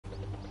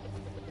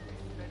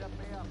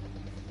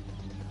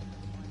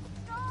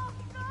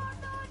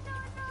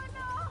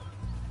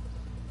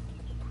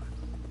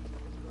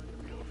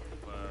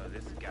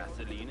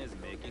is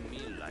making me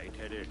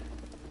lightheaded.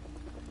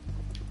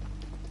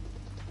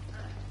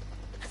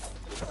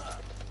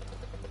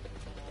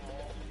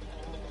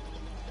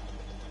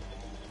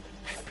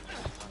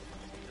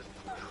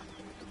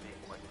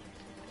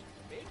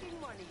 Making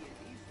money is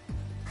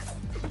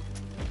easy.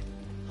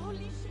 Holy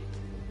shit.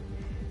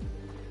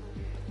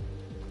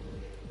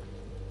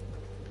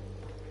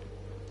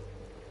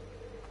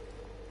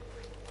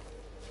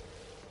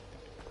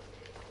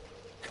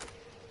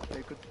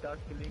 They could start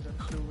killing us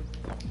soon.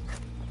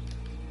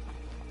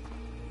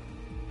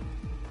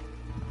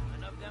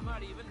 None of them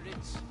are even rich.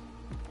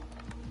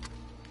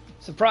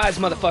 Surprise,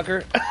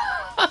 motherfucker.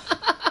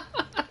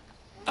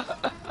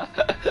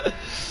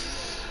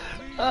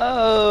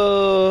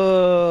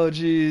 Oh,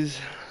 jeez.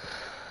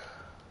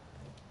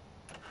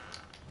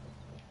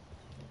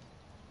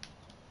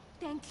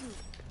 Thank you.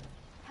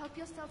 Help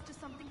yourself to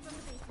something from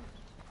the basement.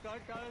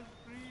 Guys,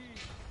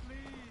 please,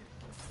 please.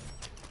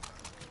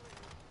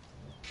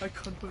 I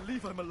can't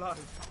believe I'm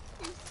alive.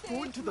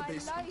 Go into the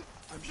basement.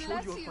 I'm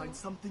sure you'll find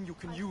something you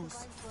can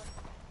use.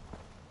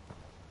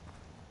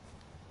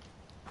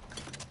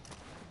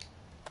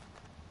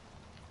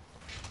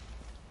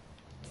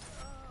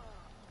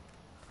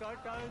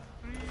 Guys,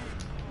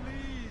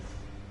 please.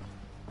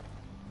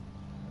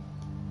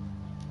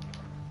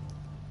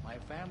 My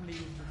family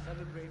used to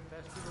celebrate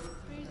festivals.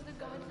 Praise the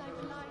gods I'm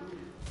alive.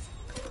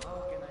 How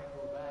can I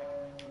go back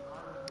and be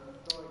honest with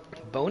the story?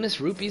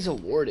 Bonus rupees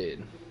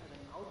awarded.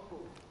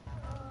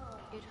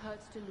 It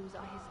hurts to lose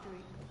our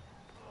history,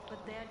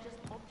 but they're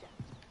just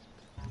objects.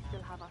 We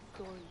still have our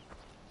stories.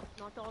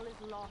 Not all is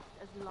lost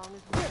as long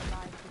as we're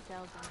alive to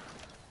tell them.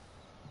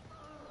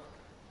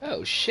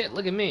 Oh shit,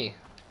 look at me.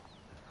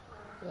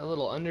 A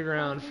little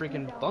underground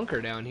freaking bunker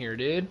down here,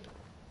 dude.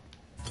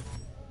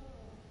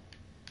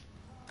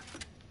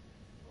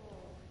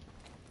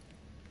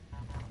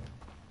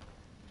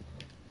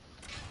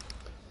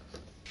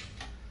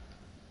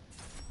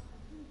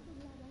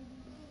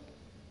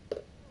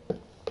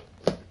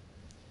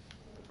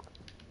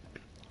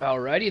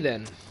 Alrighty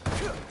then.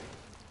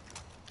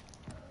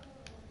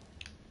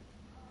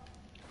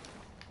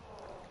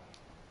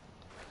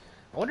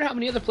 I wonder how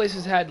many other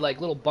places had like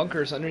little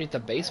bunkers underneath the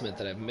basement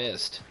that I've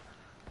missed.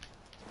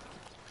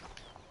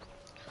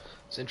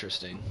 It's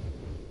interesting.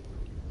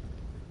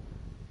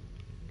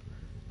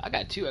 I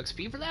got 2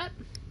 XP for that?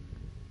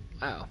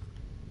 Wow.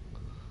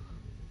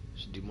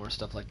 Should do more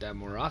stuff like that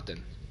more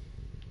often.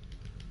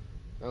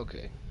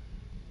 Okay.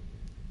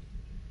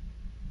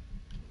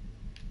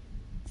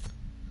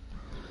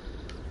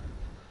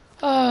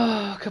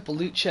 Oh, a couple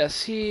loot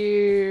chests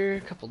here,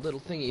 a couple little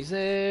thingies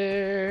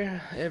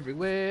there,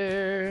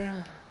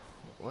 everywhere.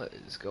 What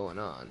is going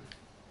on?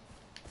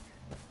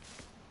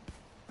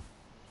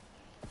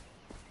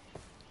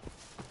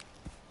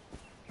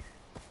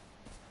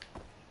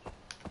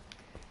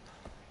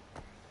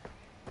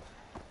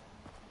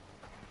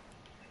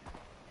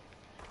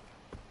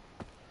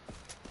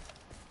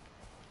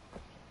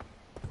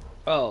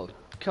 Oh,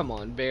 come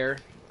on, bear.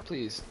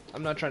 Please,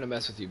 I'm not trying to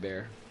mess with you,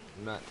 bear.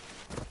 I'm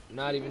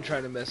not even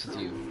trying to mess with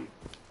you.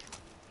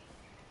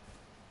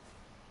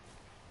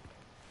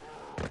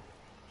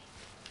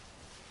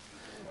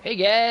 Hey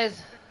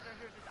guys.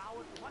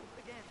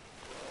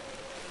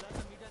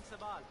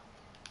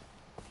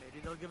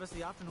 Maybe they'll give us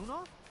the afternoon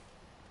off?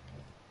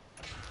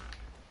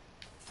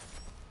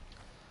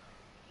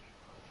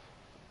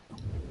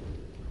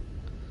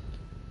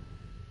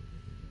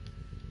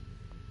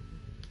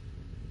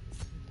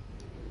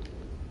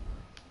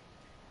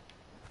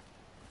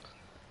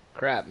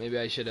 Crap, maybe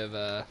I should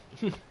have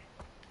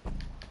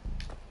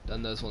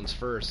done those ones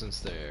first since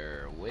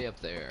they're way up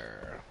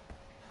there.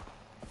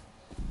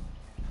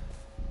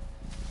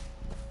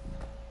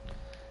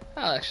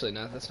 Oh, actually,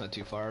 no, that's not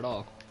too far at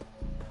all.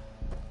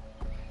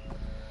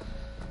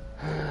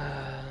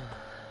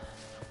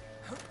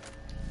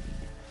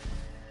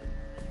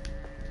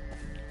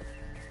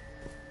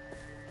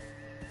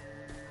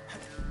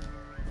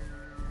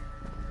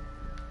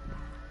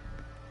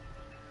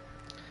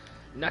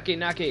 Nucky,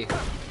 nucky.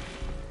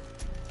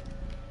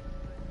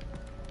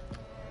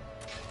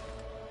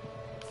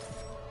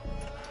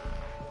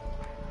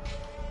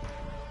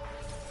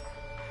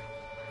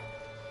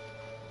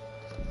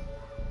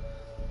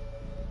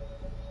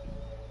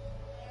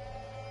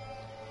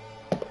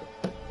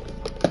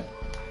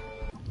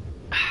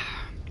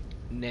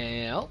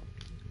 Now,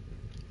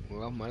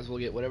 well, might as well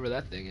get whatever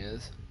that thing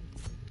is.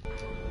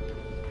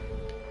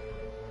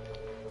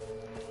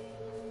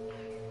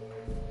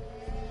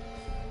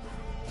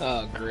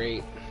 Oh,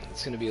 great.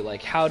 It's gonna be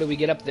like, how do we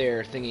get up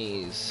there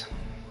thingies?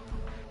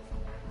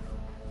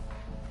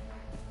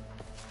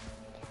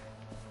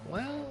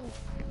 Well...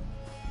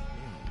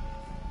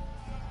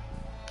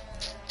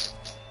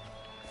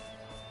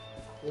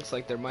 looks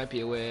like there might be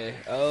a way.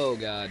 Oh,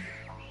 God.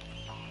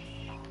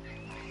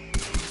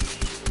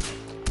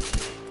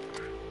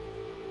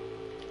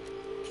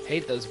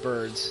 Hate those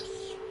birds.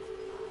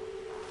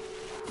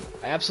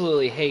 I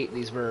absolutely hate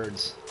these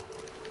birds.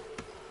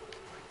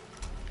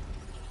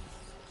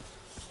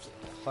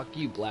 Fuck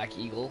you, Black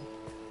Eagle.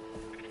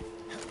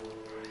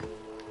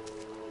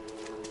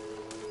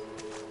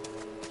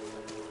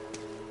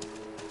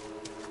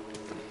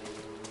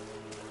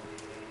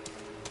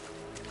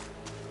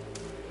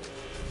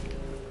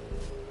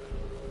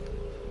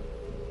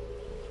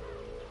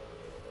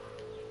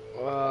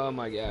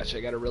 my gosh, I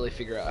gotta really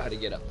figure out how to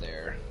get up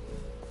there.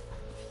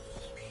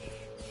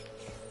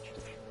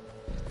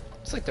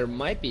 Looks like there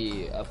might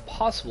be a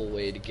possible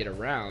way to get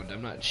around.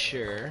 I'm not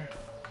sure.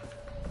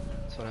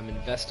 That's what I'm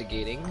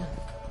investigating.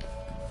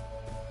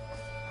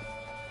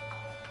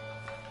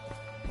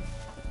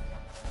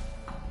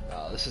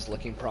 Oh, this is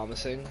looking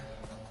promising.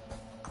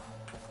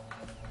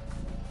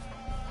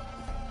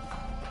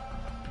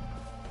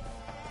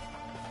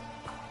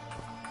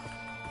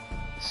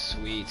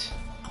 Sweet.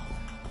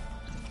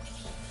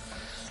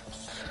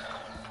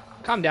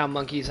 Calm down,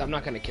 monkeys. I'm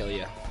not gonna kill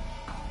you.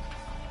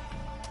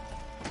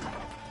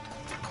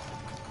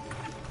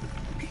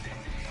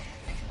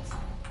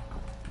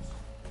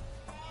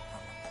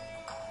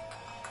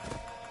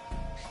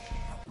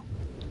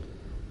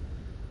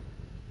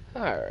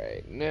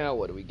 Alright, now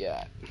what do we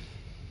got?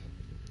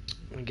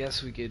 I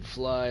guess we could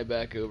fly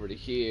back over to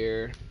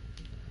here.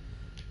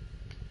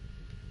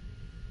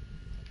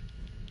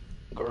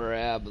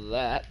 Grab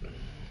that.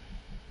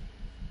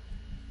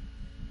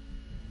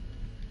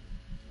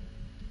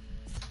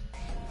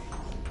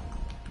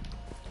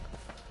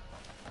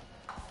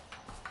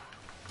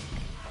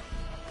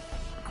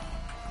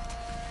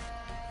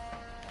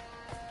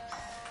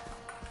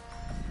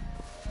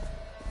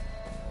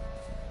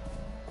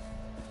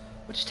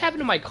 What just happened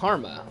to my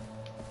karma?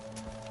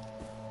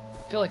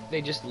 I feel like they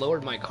just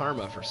lowered my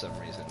karma for some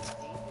reason.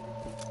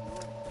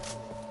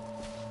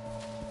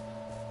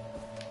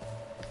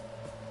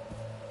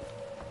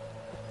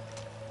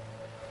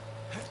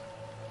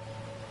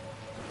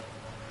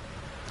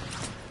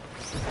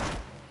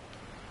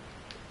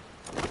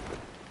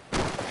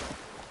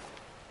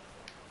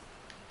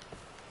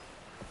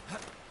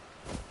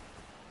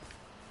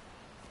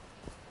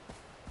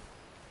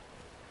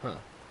 Huh.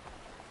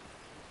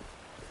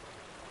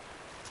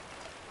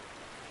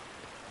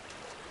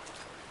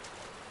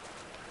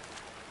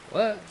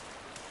 What?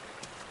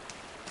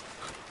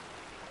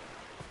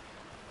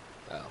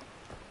 Oh.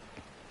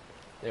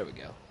 There we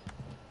go.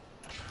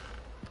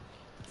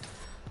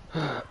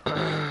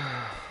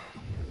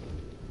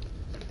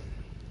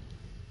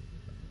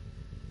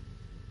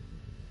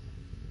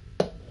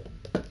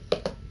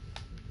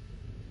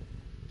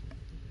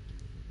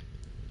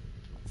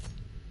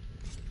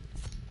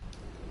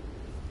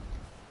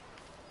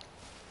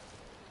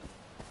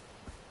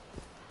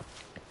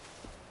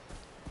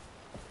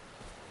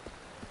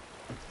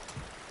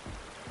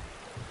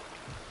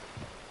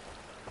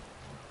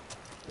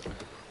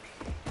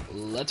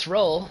 Let's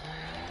roll.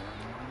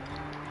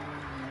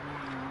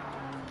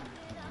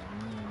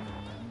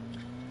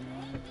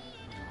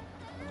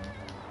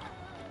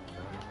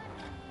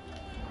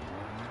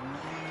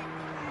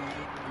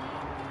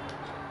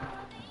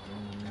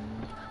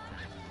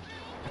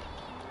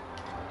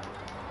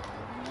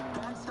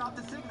 Can't stop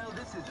the signal.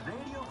 This is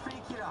Radio Free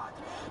Kirat.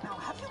 Now,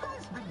 have you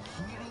guys been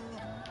hearing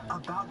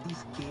about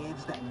these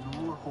caves that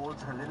Noor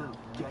holds her little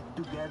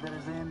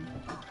get-togethers in?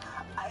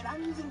 And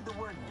I'm using the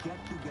word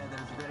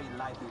get-togethers very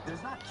lightly.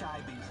 There's not chai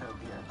being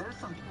served here. There's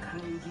some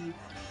crazy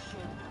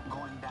shit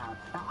going down.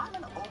 Now, I'm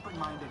an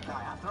open-minded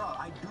guy. After all,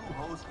 I do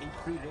host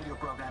a free radio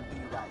program to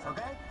you guys,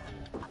 okay?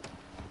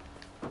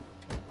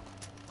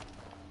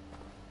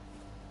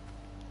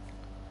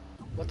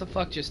 What the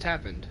fuck just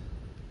happened?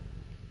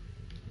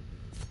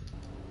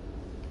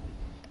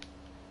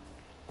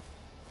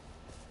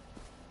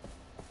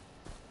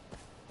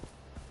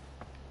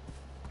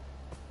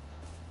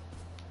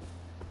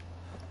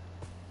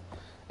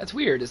 That's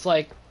weird. It's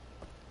like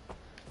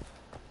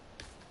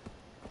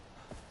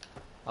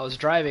I was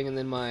driving and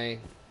then my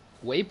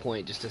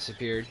waypoint just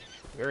disappeared.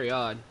 Very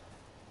odd.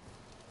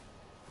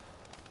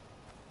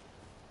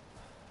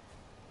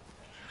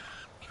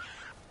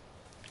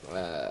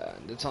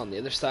 It's on the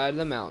other side of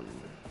the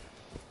mountain.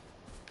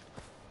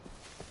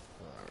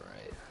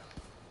 Alright.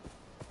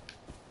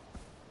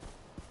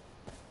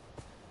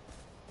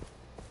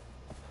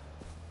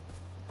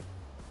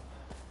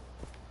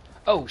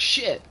 Oh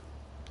shit!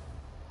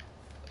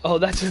 Oh,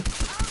 that's a...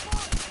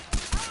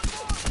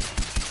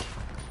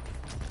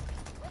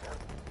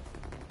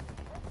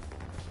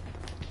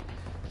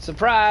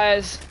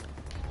 Surprise!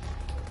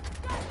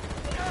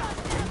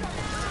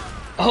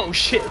 Oh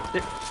shit!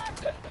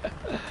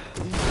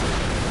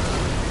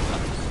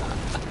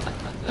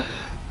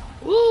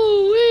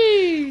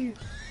 Woo-wee!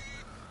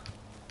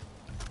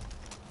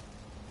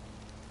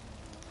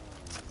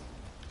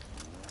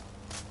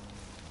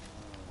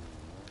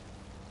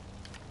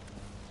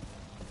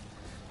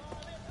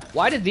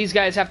 Why did these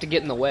guys have to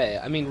get in the way?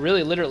 I mean,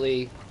 really,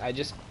 literally, I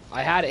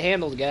had it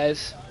handled,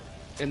 guys.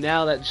 And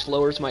now that just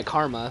lowers my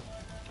karma.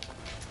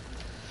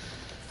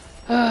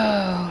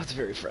 Oh, it's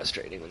very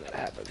frustrating when that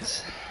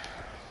happens.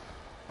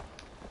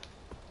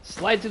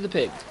 Slide through the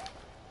pig.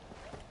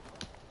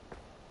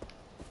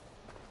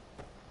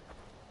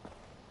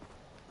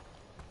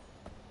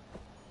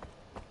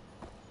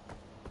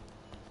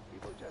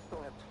 People just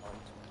don't have time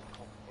to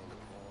talk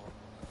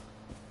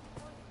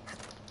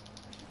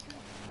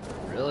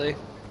anymore. Really?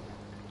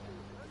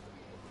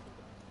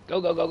 Go,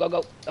 go, go, go,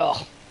 go.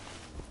 Oh.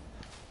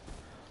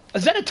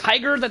 Is that a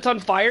tiger that's on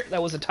fire?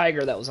 That was a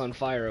tiger that was on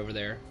fire over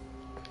there.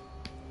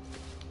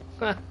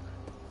 Huh.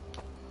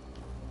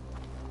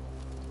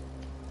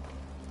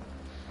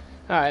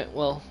 Alright,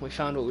 well, we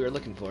found what we were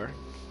looking for.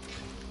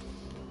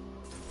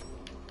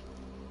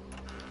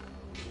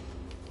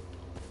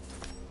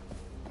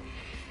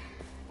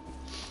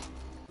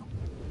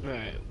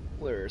 Alright,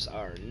 where's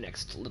our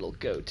next little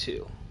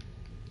go-to?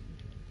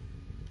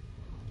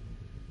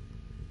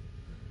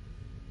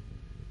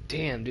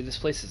 Damn, dude, this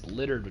place is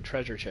littered with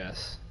treasure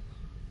chests.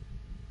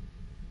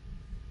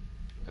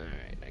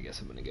 Alright, I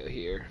guess I'm gonna go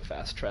here.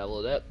 Fast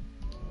travel it up.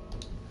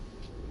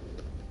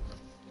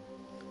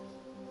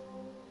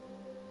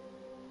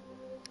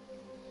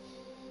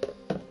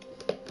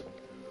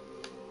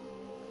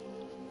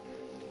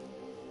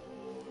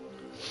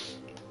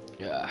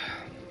 Yeah.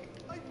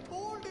 I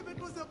told him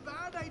it was a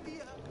bad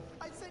idea.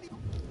 I said he...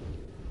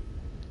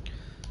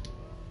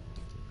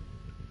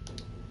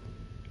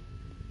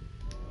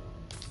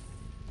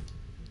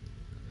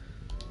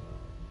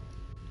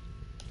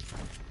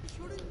 You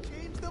shouldn't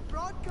change the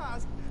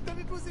broadcast. Then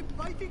it was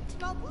inviting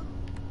trouble.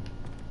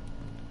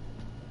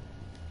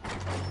 He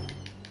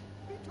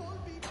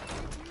told me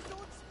we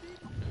don't speak.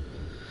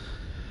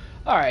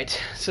 Alright,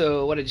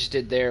 so what I just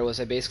did there was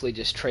I basically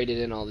just traded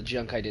in all the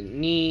junk I didn't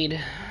need,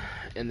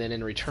 and then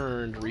in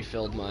return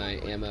refilled my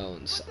ammo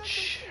and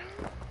such.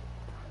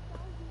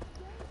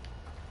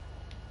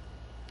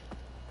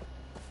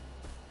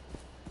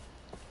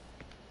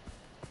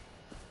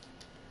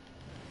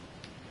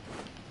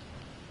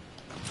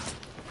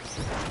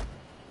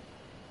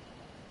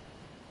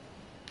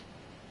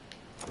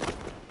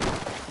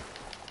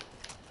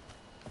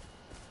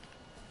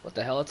 What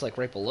the hell? It's like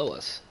right below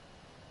us.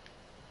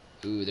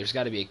 Ooh, there's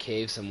got to be a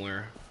cave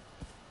somewhere.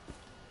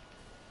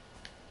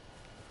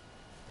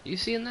 You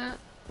seeing that?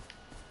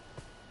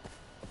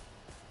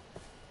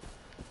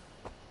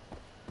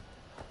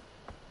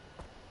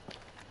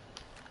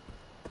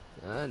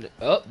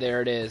 Oh,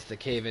 there it is, the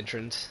cave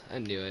entrance. I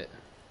knew it.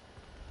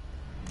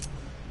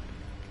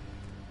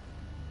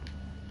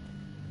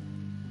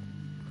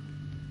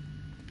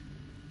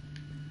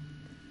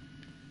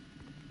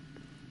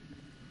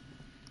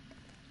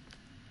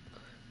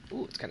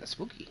 Ooh, it's kind of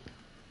spooky.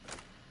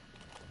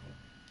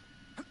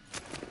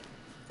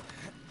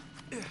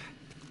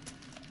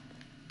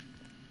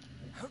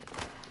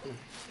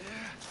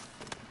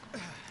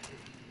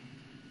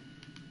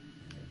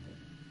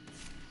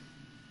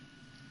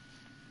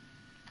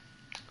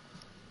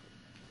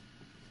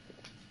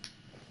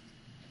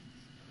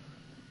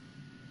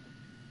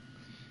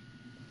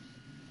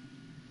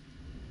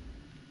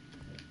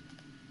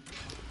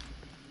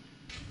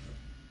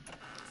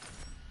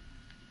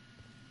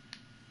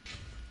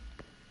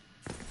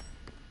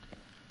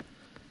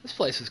 This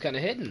place was kind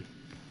of hidden.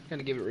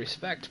 Gotta give it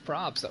respect.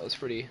 Props. That was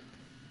pretty.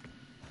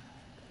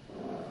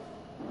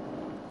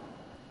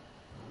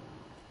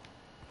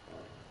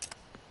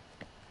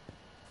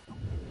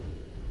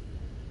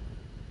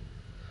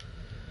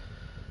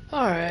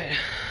 Alright.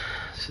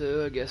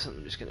 So I guess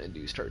I'm just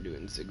gonna start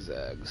doing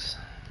zigzags.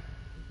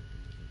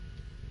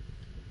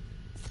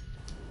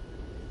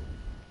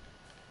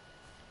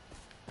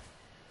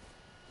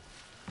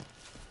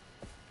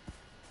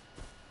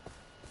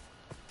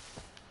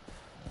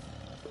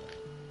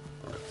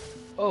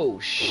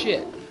 Oh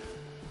shit.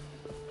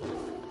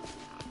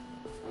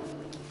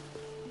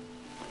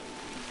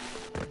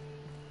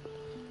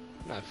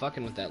 I'm not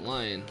fucking with that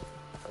lion.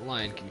 The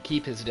lion can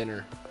keep his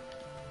dinner.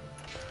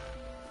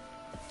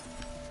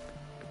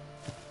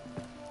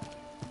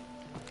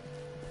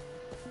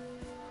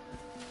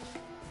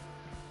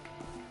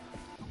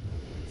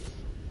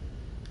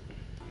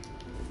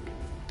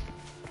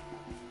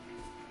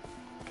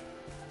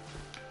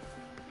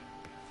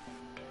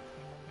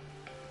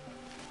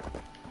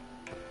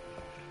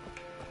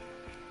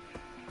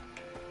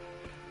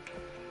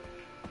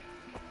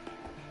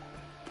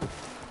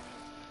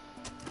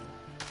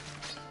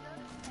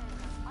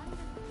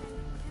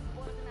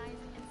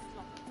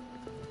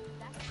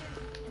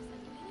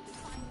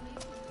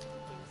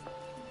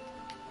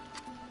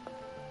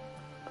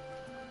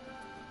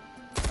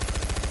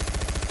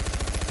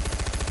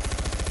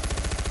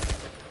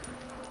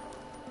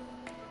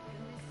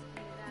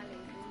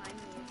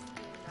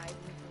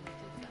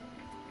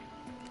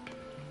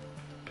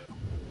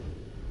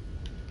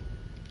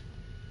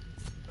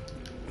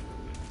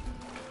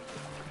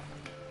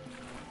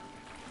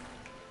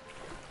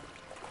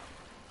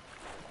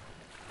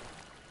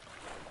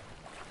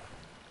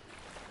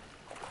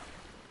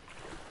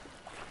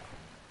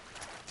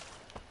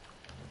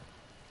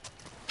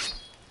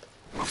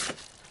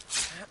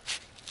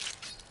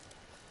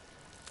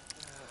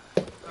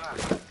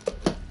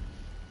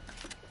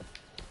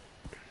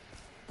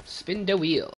 Spin the wheel.